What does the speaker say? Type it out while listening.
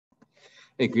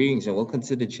Hey, greetings and welcome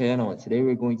to the channel. And today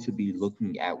we're going to be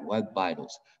looking at Web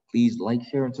Vitals. Please like,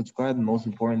 share, and subscribe. And most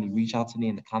importantly, reach out to me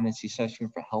in the comments section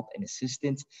for help and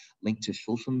assistance. Link to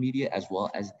social media as well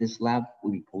as this lab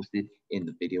will be posted in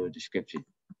the video description.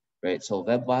 Right. So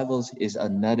Web Vitals is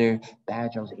another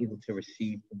badge I was able to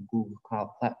receive from Google Cloud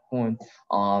Platform.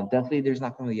 Definitely there's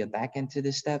not going to be a back end to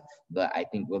this step, but I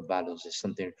think Web Vitals is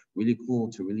something really cool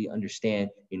to really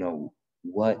understand,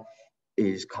 what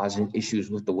is causing issues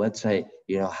with the website,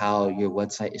 how your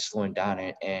website is slowing down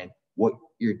and what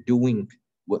you're doing,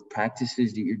 what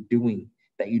practices that you're doing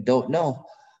that you don't know.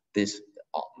 This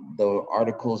uh, the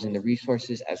articles and the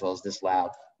resources as well as this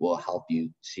lab will help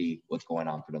you see what's going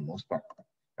on for the most part.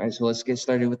 All right, so let's get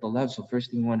started with the lab. So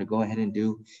first thing we want to go ahead and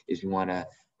do is we want to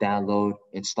download,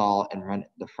 install, and run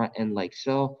the front end like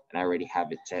so. And I already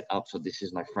have it set up. So this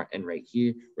is my front end right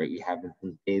here, right? We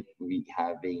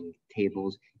having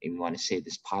tables, and we want to say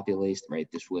this populates, right?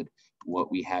 This would what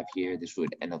we have here. This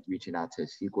would end up reaching out to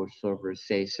SQL Server,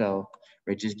 say so,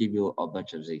 right? Just give you a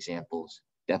bunch of examples.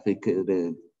 Definitely could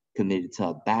have committed to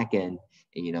a back end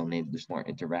and made this more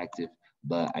interactive,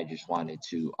 but I just wanted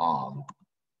to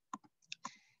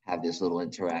have this little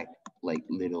interact like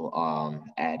little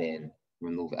add in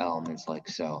remove elements like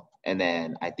so. And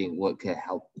then I think what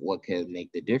could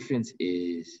make the difference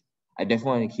is I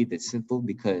definitely want to keep it simple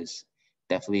because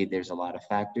definitely there's a lot of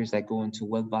factors that go into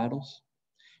Web Vitals,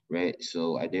 right?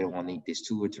 So I didn't want to make this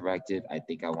too interactive. I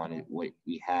think I wanted what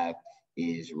we have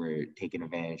is we're taking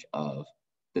advantage of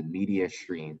the media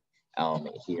stream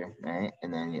element here, right?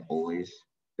 And then always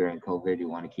during COVID, you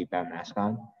want to keep that mask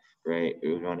on, right?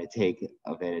 We want to take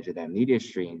advantage of that media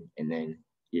stream, and then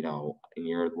in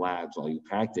your labs while you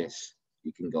practice,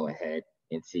 you can go ahead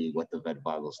and see what the vet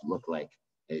bottles look like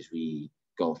as we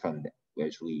go from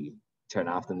as we turn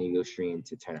off the media stream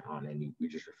to turn it on, and you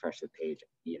just refresh the page.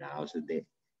 I was a bit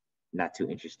not too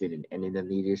interested in ending the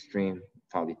media stream,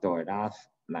 probably throw it off.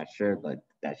 I'm not sure, but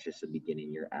that's just the beginning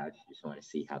of your ads. You just want to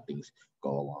see how things go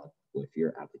along with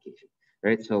your application.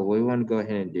 Right. So what we want to go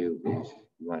ahead and do is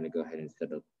we want to go ahead and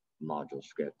set up module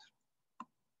script,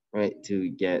 right, to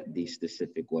get these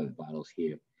specific web vitals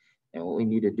here. And what we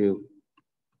need to do,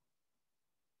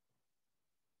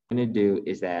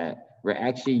 is that we're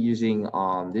actually using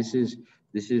this is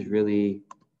really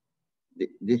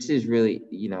this is really,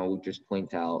 just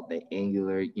point out the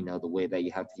Angular, the way that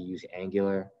you have to use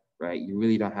Angular, right? You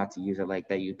really don't have to use it like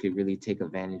that. You could really take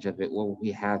advantage of it. What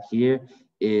we have here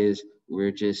is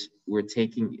we're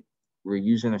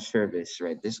using a service,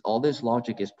 right? All this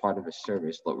logic is part of a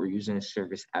service, but we're using a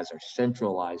service as our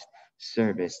centralized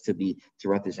service to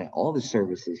represent all the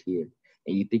services here.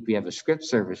 And you think we have a script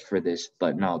service for this,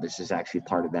 but no, this is actually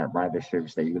part of that writer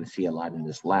service that you're going to see a lot in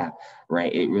this lab,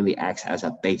 right? It really acts as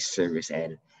a base service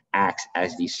and acts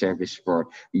as the service for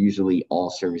usually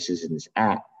all services in this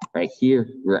app. Right here,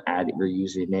 we're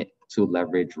using it to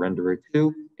leverage renderer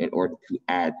 2 in order to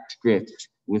add scripts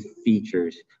with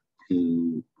features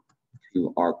to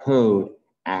our code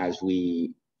as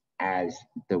as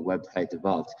the website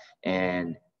develops.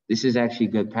 And this is actually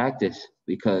good practice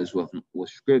because with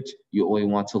scripts, you only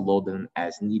want to load them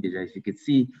as needed. As you can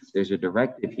see, there's a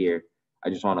directive here. I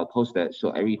just want to post that.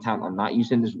 So every time I'm not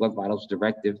using this Web Vitals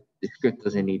directive, the script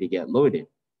doesn't need to get loaded,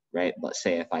 right? But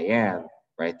say if I am,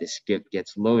 right, the script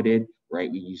gets loaded, right?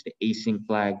 We use the async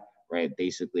flag, right?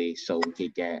 Basically, so we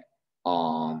could get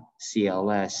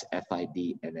CLS,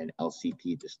 FID, and then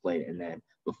LCP displayed. And then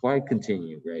before I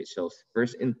continue, right, so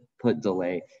first input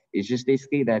delay is just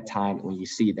basically that time when you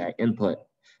see that input,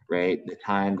 right, the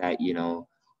time that,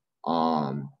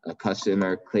 a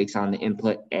customer clicks on the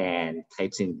input and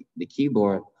types in the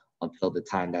keyboard until the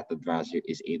time that the browser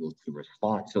is able to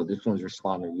respond. So this one's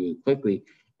responding really quickly.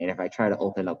 And if I try to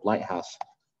open up Lighthouse,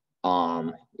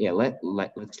 yeah, let's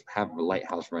have a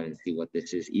Lighthouse run and see what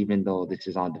this is, even though this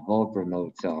is on developer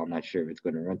mode, so I'm not sure if it's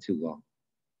going to run too well.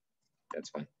 That's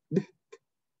fine.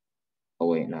 Oh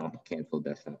wait, no, cancel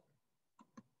desktop.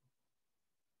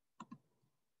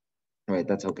 All right,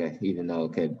 that's okay, even though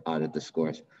it could audit the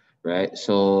scores, right?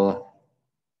 So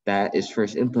that is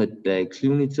first input. The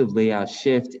cumulative layout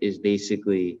shift is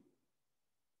basically,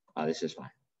 oh, this is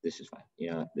fine. This is fine.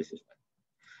 This is fine.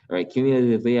 All right,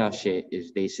 cumulative layout shift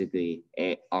is basically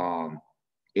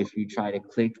if you try to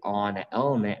click on an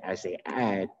element as they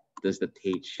add, does the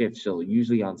page shift? So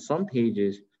usually on some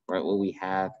pages, right, what we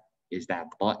have is that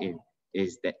button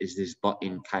is this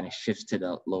button kind of shifts to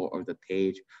the lower of the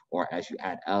page, or as you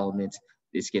add elements,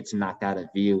 this gets knocked out of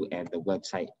view and the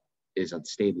website is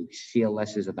unstable.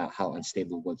 CLS is about how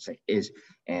unstable the website is,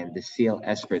 and the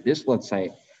CLS for this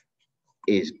website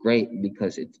is great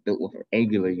because it's built with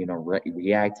Angular,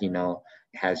 React,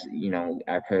 has,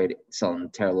 I've heard some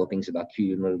terrible things about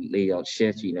Qt layout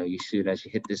shift. You soon as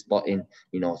you hit this button,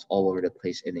 it's all over the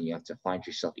place, and then you have to find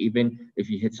yourself. Even if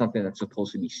you hit something that's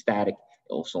supposed to be static,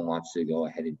 it also wants to go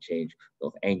ahead and change. So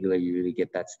with Angular, you really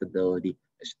get that stability,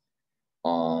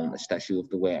 especially with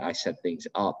the way I set things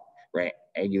up, right?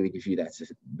 Angular gives you that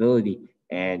stability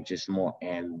and just more,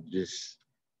 and just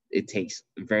it takes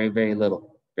very, very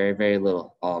little, very, very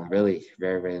little, really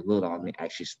very, very little. I'm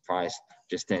actually surprised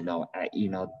just to know.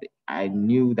 I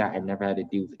knew that I never had to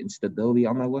deal with instability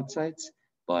on my websites,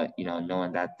 but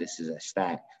knowing that this is a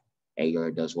stat,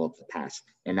 Angular does well to pass.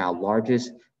 And now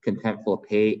largest contentful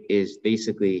pay is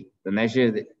basically the measure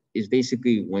that is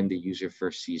basically when the user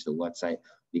first sees the website.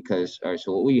 Because, all right,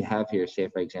 so what we have here, say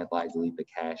for example, I delete the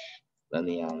cache. Let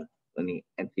me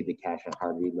empty the cache and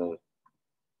hard reload.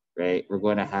 Right, we're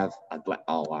going to have a black.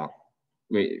 Oh wow,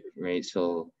 right.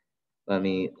 So let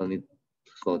me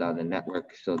slow down the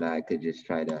network so that I could just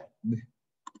try to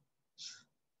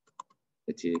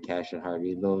empty the cache and hard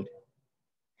reload.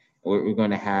 What we're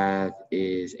going to have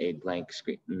is a blank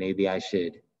screen. Maybe I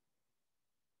should.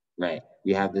 Right,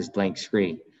 we have this blank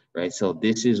screen. Right, so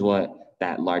this is what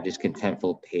that largest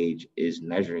contentful page is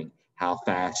measuring. How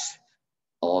fast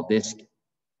all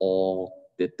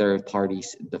the third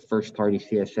parties, the first party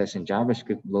CSS and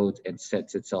JavaScript loads and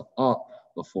sets itself up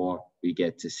before we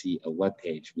get to see a web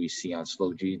page. We see on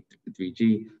slow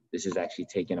 3G, this is actually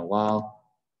taking a while,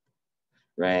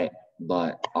 right?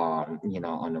 But on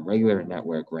a regular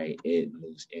network, right, it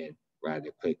moves in rather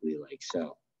quickly, like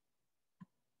so,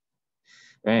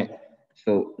 right?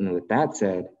 So with that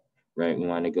said, right, we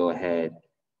want to go ahead,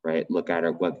 right, look at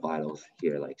our web vitals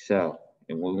here, like so.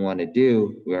 And what we want to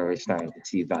do, we're already starting to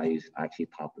see values actually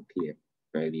pop up here,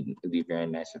 right? It'd be very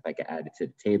nice if I could add it to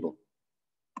the table,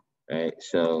 right?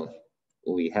 So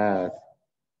what we have,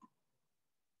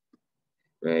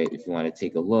 right, if you want to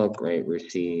take a look, right, we're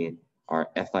seeing our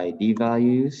FID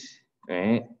values,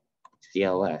 right?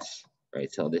 CLS,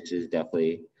 right? So this is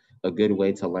definitely a good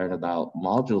way to learn about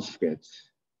module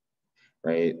scripts,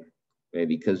 right? Right,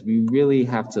 because we really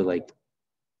have to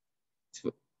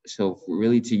so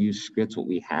really to use scripts, what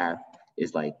we have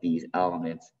is like these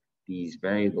elements, these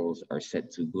variables are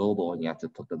set to global and you have to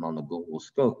put them on the global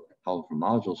scope. However, for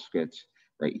module scripts,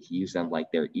 right, you can use them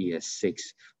like their ES6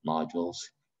 modules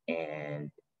and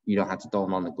you don't have to throw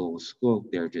them on the global scope.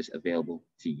 They're just available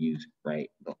to use, right,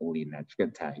 but only in that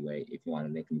script tag, right? If you want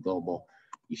to make them global,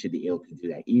 you should be able to do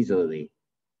that easily,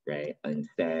 right?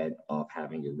 Instead of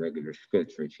having your regular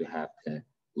scripts, which you have to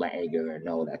let Angular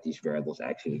know that these variables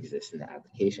actually exist in the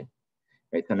application,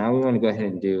 right? So now we want to go ahead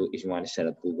and do is you want to set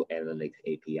up Google Analytics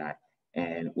API.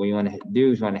 And what you want to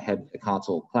do is you want to head to the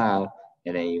console cloud,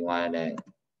 and then you want to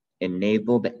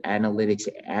enable the Analytics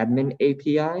Admin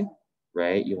API,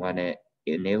 right? You want to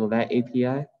enable that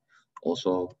API.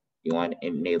 Also, you want to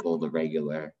enable the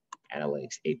regular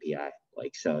Analytics API,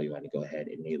 like so. You want to go ahead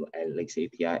and enable Analytics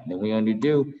API. And then what you want to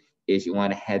do is you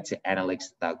want to head to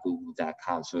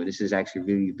analytics.google.com. So this is actually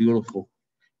really beautiful,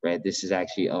 right? This is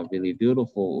actually a really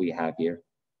beautiful what we have here.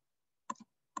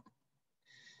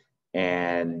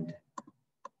 And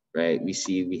right,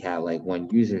 we have like one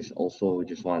users. Also, we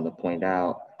just wanted to point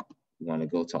out, we want to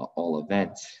go to all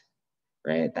events,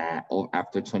 right? That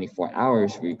after 24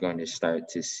 hours, we're going to start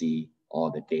to see all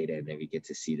the data, and then we get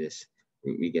to see this.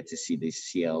 We get to see the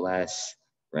CLS,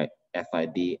 right?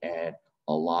 FID, and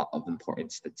a lot of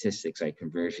important statistics. Right,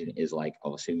 conversion is like,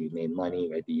 oh, say we made money,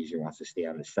 right? The user wants to stay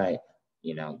on the site.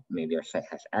 Maybe our site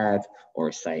has ads, or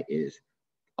a site is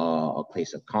a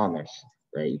place of commerce,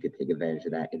 right? You could take advantage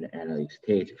of that in the analytics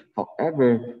page.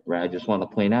 However, right, I just want to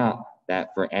point out that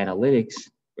for analytics,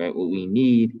 right, what we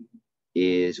need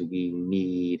is we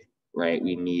need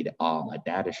a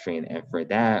data stream, and for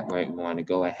that, right, we want to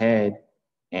go ahead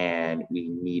and we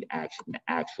need an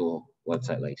actual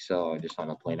website, like so. I just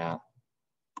want to point out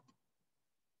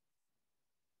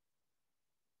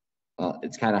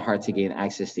it's kind of hard to gain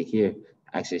access here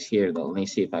though. Let me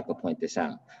see if I can point this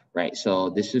out, right? So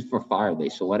this is for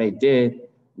Firebase. So what I did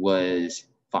was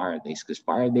Firebase, because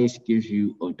Firebase gives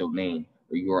you a domain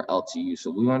or URL to use.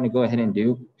 So we want to go ahead and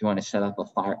do, if you want to set up a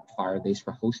Firebase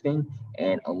for hosting,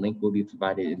 and a link will be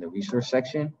provided in the resource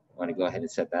section. You want to go ahead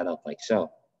and set that up like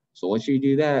so. So once you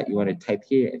do that, you want to type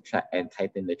here and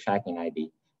type in the tracking ID.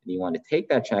 And you want to take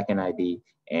that tracking ID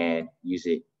and use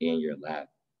it in your lab.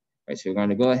 Right, so we're going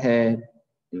to go ahead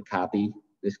and copy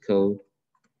this code,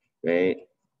 right?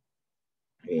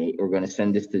 Okay, we're going to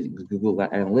send this to Google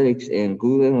Analytics, and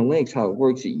Google Analytics, how it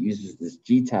works, it uses this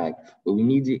G tag, but we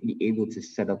need to be able to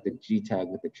set up the G tag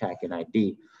with the tracking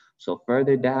ID. So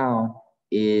further down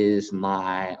is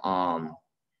my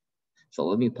So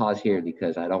let me pause here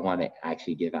because I don't want to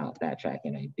actually give out that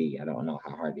tracking ID. I don't know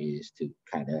how hard it is to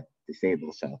kind of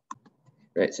disable. So,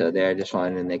 right. So there, I just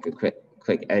wanted to make a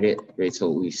quick edit. Right. So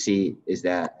what we see is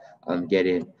that I'm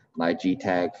getting my G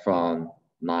tag from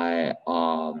my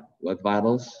web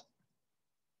vitals.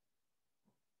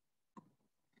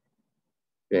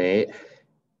 Right.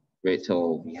 Right.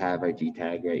 So we have our G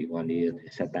tag. Right. You want to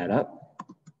set that up,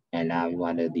 and now we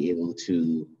want to be able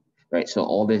to. Right. So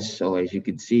all this. So as you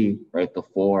can see, right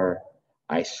before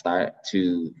I start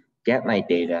to get my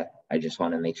data, I just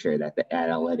want to make sure that the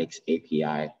analytics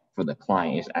API for the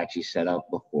client is actually set up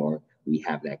before we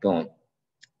have that going,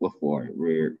 before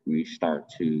we start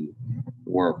to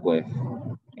work with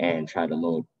and try to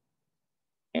load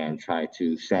and try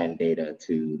to send data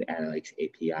to the analytics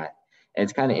API. And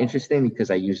it's kind of interesting because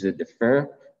I use the defer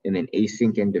and then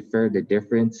async and defer. The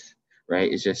difference, right,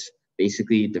 is just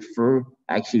basically defer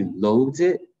actually loads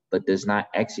it, but does not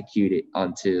execute it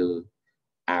until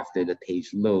after the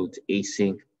page loads.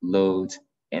 Async loads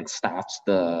and stops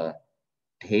the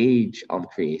page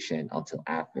creation until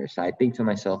after. So I think to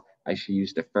myself, I should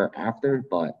use defer after,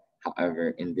 but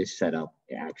however, in this setup,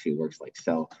 it actually works like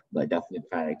so. But definitely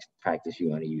practice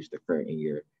you want to use defer in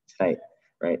your site,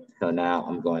 right? So now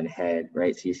I'm going ahead,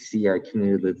 right? So you see our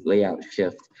cumulative layout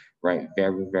shift, right?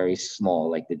 Very, very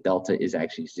small, like the delta is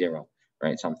actually 0,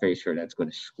 right? So I'm pretty sure that's going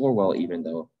to score well, even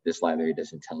though this library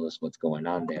doesn't tell us what's going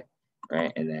on there,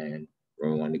 right? And then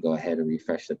we want to go ahead and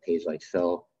refresh the page like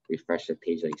so, refresh the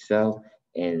page like so.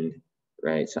 And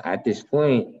right, so at this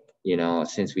point, you know,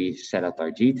 since we set up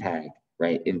our G tag,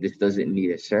 right, and this doesn't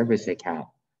need a service account,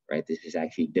 right? This is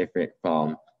actually different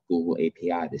from Google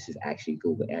API. This is actually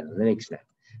Google Analytics now,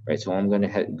 right? So I'm going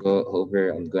to go over,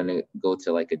 I'm going to go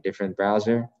to like a different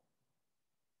browser,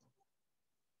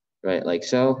 right, like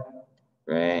so,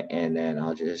 right? And then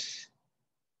I'll just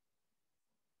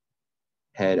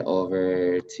head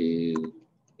over to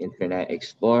Internet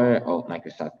Explorer. Oh,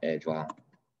 Microsoft Edge, wow.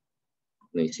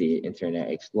 Let me see, Internet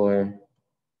Explorer,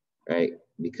 right?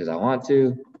 Because I want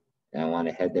to, and I want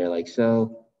to head there like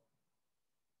so,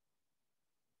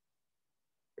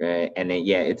 right? And then,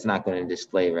 yeah, it's not going to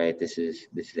display, right? This is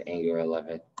Angular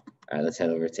 11. All right, let's head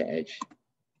over to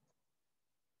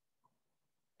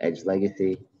Edge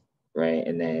Legacy, right?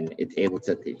 And then it's able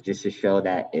to, just to show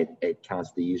that it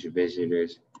counts the user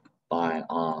visitors by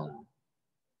how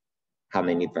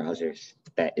many browsers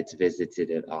that it's visited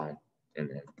it on. And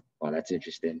then, wow, that's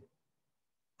interesting.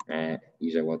 Right,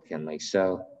 user webcam like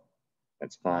so,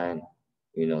 that's fine.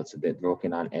 You know, it's a bit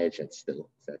broken on Edge, that's still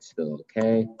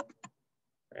okay.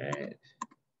 Right.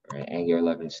 Right, Angular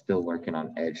 11 is still working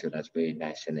on Edge, so that's very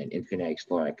nice. And then Internet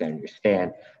Explorer, I can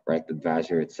understand, right? The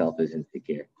browser itself is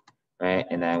insecure, right?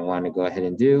 And I want to go ahead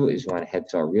and do is want to head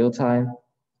to our real time,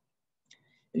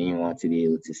 and you want to be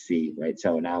able to see, right?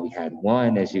 So now we had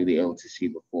one, as you'll be able to see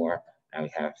before. Now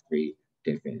we have 3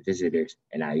 different visitors,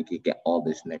 and now you can get all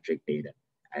this metric data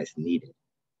as needed,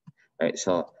 right?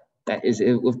 So that is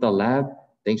it with the lab.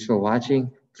 Thanks for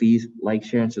watching. Please like,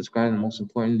 share, and subscribe. And most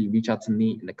importantly, reach out to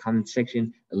me in the comment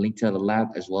section. A link to the lab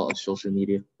as well as social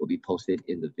media will be posted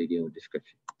in the video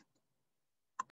description.